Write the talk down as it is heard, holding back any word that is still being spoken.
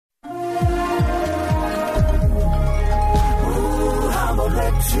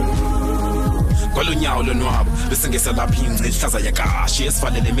Kolunyawo lonwabo bese ngeselapha ingci ihlaza yakashi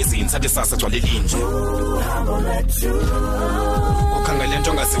esivalele emizini sathi sasa gcwale linje ukhangele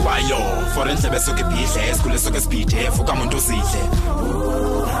into ongaziwayo for endlebe esuke ibhidle esikhule esuke esibhidhe evuka umuntu uzidle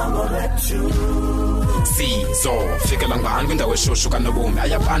sizo fikela ngani kwindawo eshushu kanobomi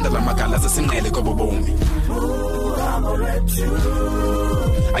ayabanda la magala zesinqele kobobomi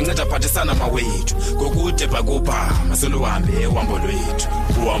anceda phathisana mawethu ngokude bhakupha maseluhambe uhambo lwethu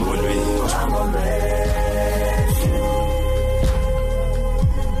uhambo lwethu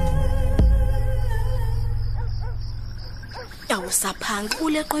Awusaphangi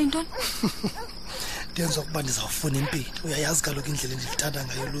uleqo intoni? Ndiyenza ukuba ndizawufuna impilo. Uyayazi kaloku indlela endilithanda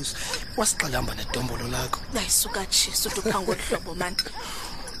ngayo luso. Wasiqalamba nedombolo lakho. Ayisuka tshisa uphanga odhlobo man.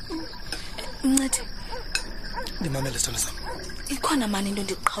 Ncede. Ndimamele sithando sami. Ikhona mani into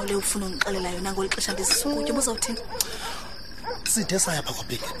ndiqhawule ufuna ungixelela yona ngolixesha ndisisukutye ubuzawuthini? Sithe saya pha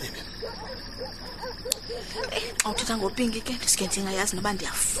kwaBig baby. Awuthetha ngopinki ke ndisike ndingayazi noba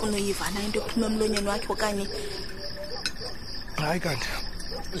ndiyafuna uyivana into ephuma emlonyeni wakhe okanye hayi kanti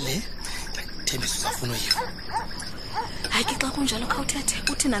le Thembisa uzafuna uyiva. Hayi ke xa kunjalo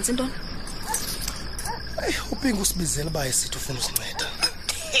khawuthethe uthi nansi intoni? Upinki usibizela uba esithi ufuna usinceda.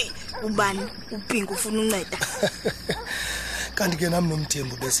 Ubani upinki ufuna unceda? Kanti ke nami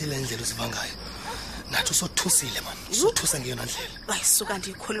nomthembu besile indlela uziva ngayo. Nathi usothusile man. Usothusa ngeyona ndlela. Ayisuka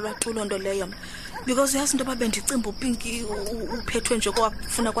ndikholelwa xulonto leyo because uyazi into babe ndicimba upinki uphethwe nje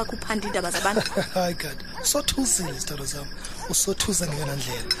kwafuna kwakhe uphanda indaba zabantu. Hayi kanti usothusile sithando sami. Usothusa ngeyona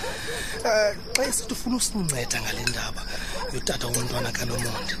ndlela. Xa esithi ufuna usinceda ngale ndaba yotata umntwana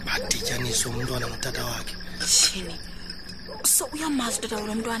kaNomonde badityaniswe umntwana notata wakhe. Shini. So uyamazi utata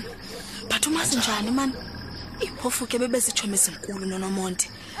womntwana. But umazi njani man? Iphofu ke bebezitshomi ezinkulu noNomonde.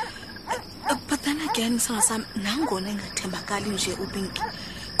 But then again sami nangona engathembakali nje upinki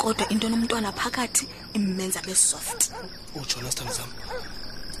kodwa into nomntwana phakathi imenza besoft. Utsho sithando sami.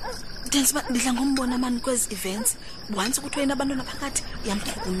 Densiba ndidla ngombona man kwezi events once ukuthi wena abantwana phakathi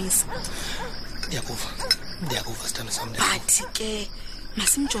yamhlukumisa. Ndiyakuva sithando sami. But ke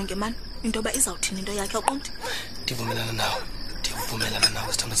masimjonge man into ba izawuthini into yakhe uqonde. Ndivumelana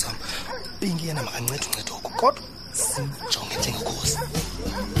nawe sithando sami. Pinki yena makancede uncedo oku kodwa simjonge njengekhosi.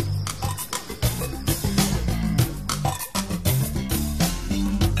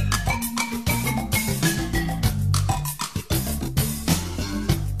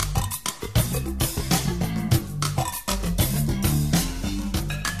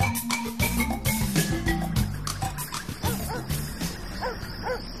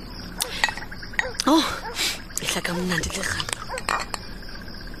 Kamnandi lekhana.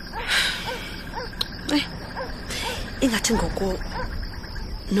 Ingathi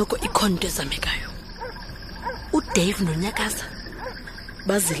noko ikhonto ezamekayo. uDave noNyakaza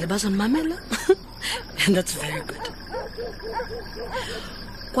bazile bazonimamela. And that's very good.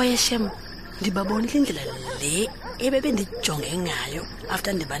 Kwaye shem ndibabonile indlela le ebebe ndijonge ngayo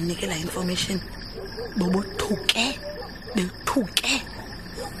after ndibanikela information. Bobothuke bethuke.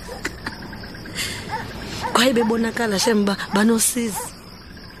 Kwaye bebonakala shemba banosizi.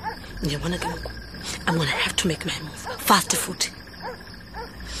 Ngiyabona ke ngoku I'm going to have to make my move fast futhi.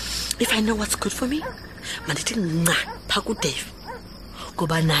 If I know what's good for me, mandithi nqa pha kuDave.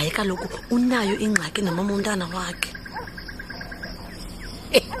 Ngoba naye kaloku unayo ingxaki nomama umntana wakhe.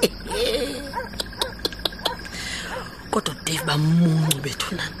 Kodwa Dave bamuncu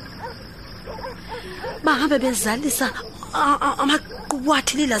bethunana. Bahambe bezalisa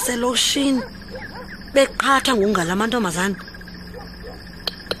amaqwathi lilaseloshini. Beqhatha ngongalamantombazana.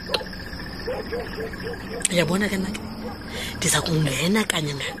 Yabona ke nake ndiza kungena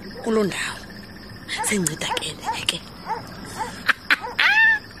kanye kulo ndawo senceda ke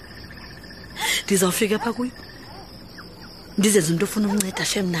ndizawufika pha kuyo ndizenza into ofuna unceda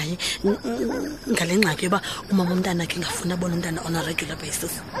shem naye ngale ngxaki yoba umama umntana akhe ngafuna bona umntana on a regular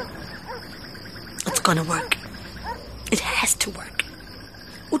basis. It's gonna work. It has to work.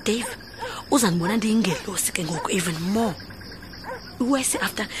 uDave uzanibona ndiyingelosi ke ngoku even more. Uwesi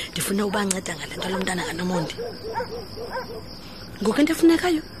after ndifuna ubanceda ngale nto lomntana kaNomonde. Ngoku into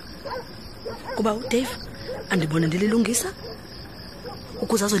efunekayo kuba uDave andibona ndililungisa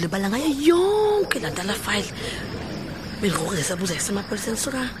ukuze azolibala ngayo yonke laa nto la file bengokuzisa buza isemapoliseni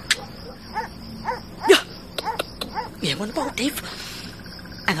suka. Uyabona uba uDave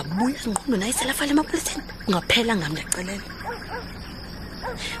angabuya ngqondo nayisela file emapoliseni ungaphela ngam ndiyacelela.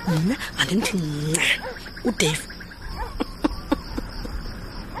 Mna andithi nca uDave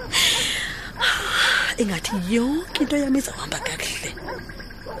ingathi yonke into yami izawuhamba kakuhle.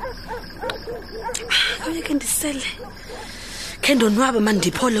 Kuyeke ndisele khe ndonwabe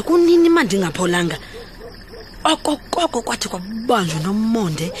mandiphole kunini mandingapholanga okokoko kwathi kwabanjwe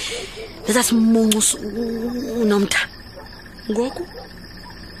nomonde nesasimuncu unomtha ngoku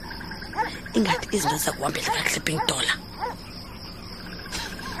ingathi izinto zakuhambela kakuhle pink dollar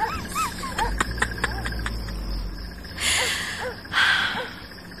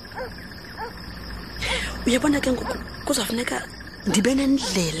uyabona ke ngoku kuzafuneka ndibe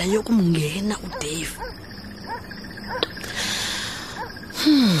nendlela yokumngena uDave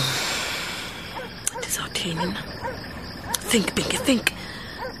ndizawuthini na think Pinky think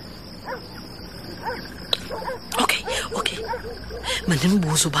okay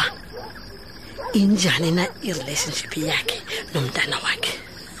mandimbuze uba injani na i-relationship yakhe nomntana wakhe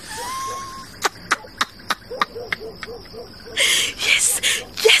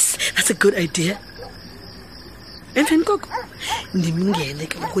yes that's a good idea emveni koko ndimngene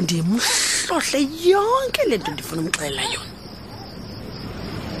ke ngoku ndimhlohle yonke le nto ndifuna umxelela yona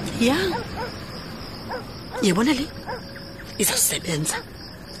ya yebona le izawusebenza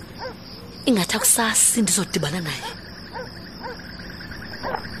ingathi akusasi ndizodibana naye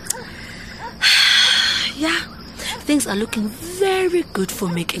yeah things are looking very good for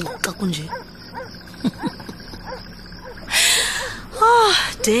me ke ngoku xa kunje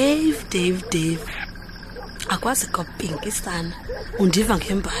Dave akwazi kopinki sana undiva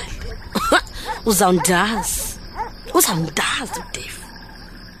ngembali uzawundazi Dave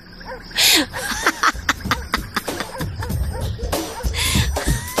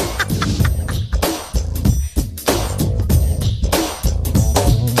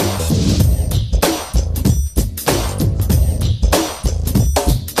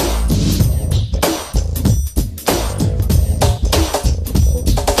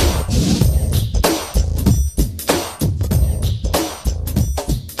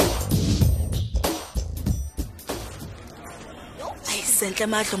senhle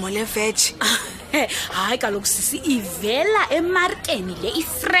madlomo le veg hayi kaloku sisi ivela emarkeni le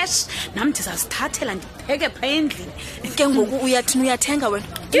ifresh nami ndizasithathela ndipheke pha endlini ke ngoku uyathina uyathenga wena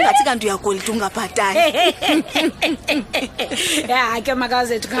ingathi kanti uyagolida ungabhatali ya ke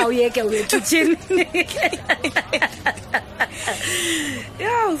makazethu khawuyeke wethu thini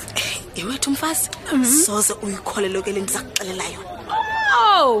yo iwethu mfazi soze uyikholelo ke le ndizakuxelela yona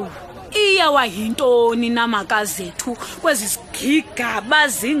oh iyawa yintoni namakazethu kwezi sigigaba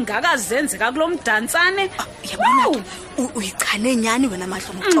zingakazenzeka kulomdantsane yabona uyichane nyani wena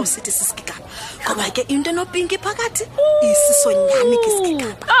madlomo xa usithi sisigigaba ngoba ke into enopinki phakathi isiso nyani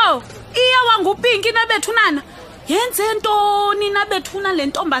kisigigaba oh iyawa ngupinki nabethunana yenze ntoni nabethuna le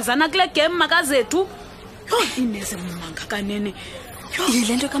ntombazana kule game makazethu yo ineze mmanga kanene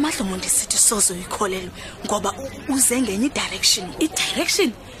yile nto kamadlomo ndisithi soze uyikholelwe ngoba uze ngenye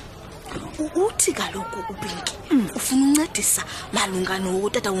i-direction uthi kaloku uPinki ufuna uncedisa malunga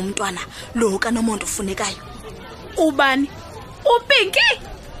notata womntwana lo kanomonto ufunekayo ubani uPinki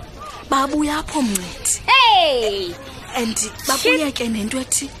babuya apho mncedi and babuya ke nento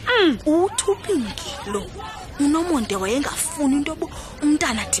ethi uthi uPinki lo unomonde wayengafuni into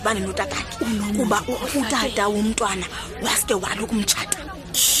umntana dibane notatakhe kuba utata womntwana waske walo kumtshata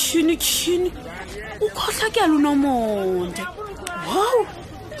chini ukhohlakela unomonde wow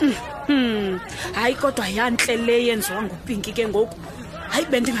hayi kodwa yanhle le yenziwa nguPinki ke ngoku hayi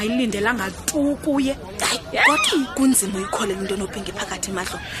bendingayilindelanga tu kuye kodwa kunzima uyikholela into noPinki phakathi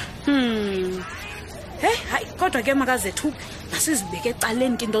emadlo hayi kodwa ke makazethu masizibeke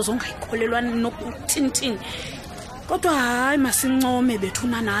ecaleni into zongayikholelwa nokuthini kodwa hayi masincome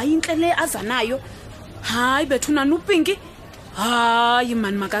bethuna hayi inhle le azanayo hayi bethuna noPinki hayi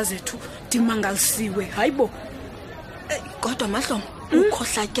mani makazethu dimangalisiwe hayibo kodwa madlomo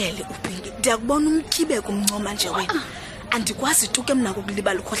ukhohlakele uPinki ndiyakubona umtyibeko umncoma nje wena andikwazi tuke mna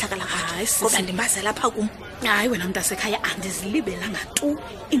ukulibala ukhohlakala hayi ngoba ndimbaze lapha kum hayi wena mntasekhaya andizilibelanga tu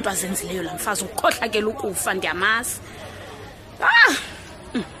into azenzileyo la mfazi ukhohlakela ukufa ndiyamazi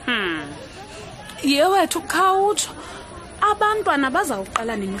yewethu khawutsho abantwana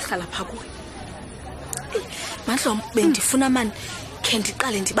bazawuqala nini uhlala pha kuwe madlomo bendifuna mani khe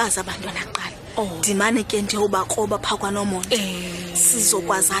ndiqale ndibazi abantwana kuqala ndimane ke ndiyobakroba pha kwanomonde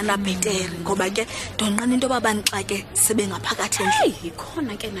sizokwazana bhetere ngoba ke ndonqana into babanxa ke sebengaphakathi endlini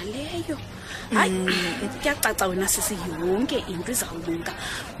ikhona ke naleyo hayi kuyacaca wena sisi yonke into izawulunga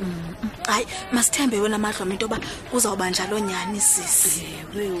hayi masithembe wena madlomo into ba uzawuba njalo nyani sisi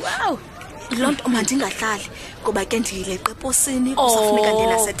wow lonto mandingahlali ngoba ke ndiyileqe eposini kusafuneka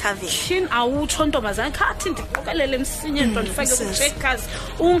ndena sethaveni shin awutsho ntombazana khathi ndiqokelele emsinye nto ndifake ku-checkers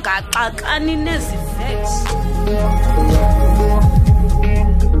ungaxakani nezivets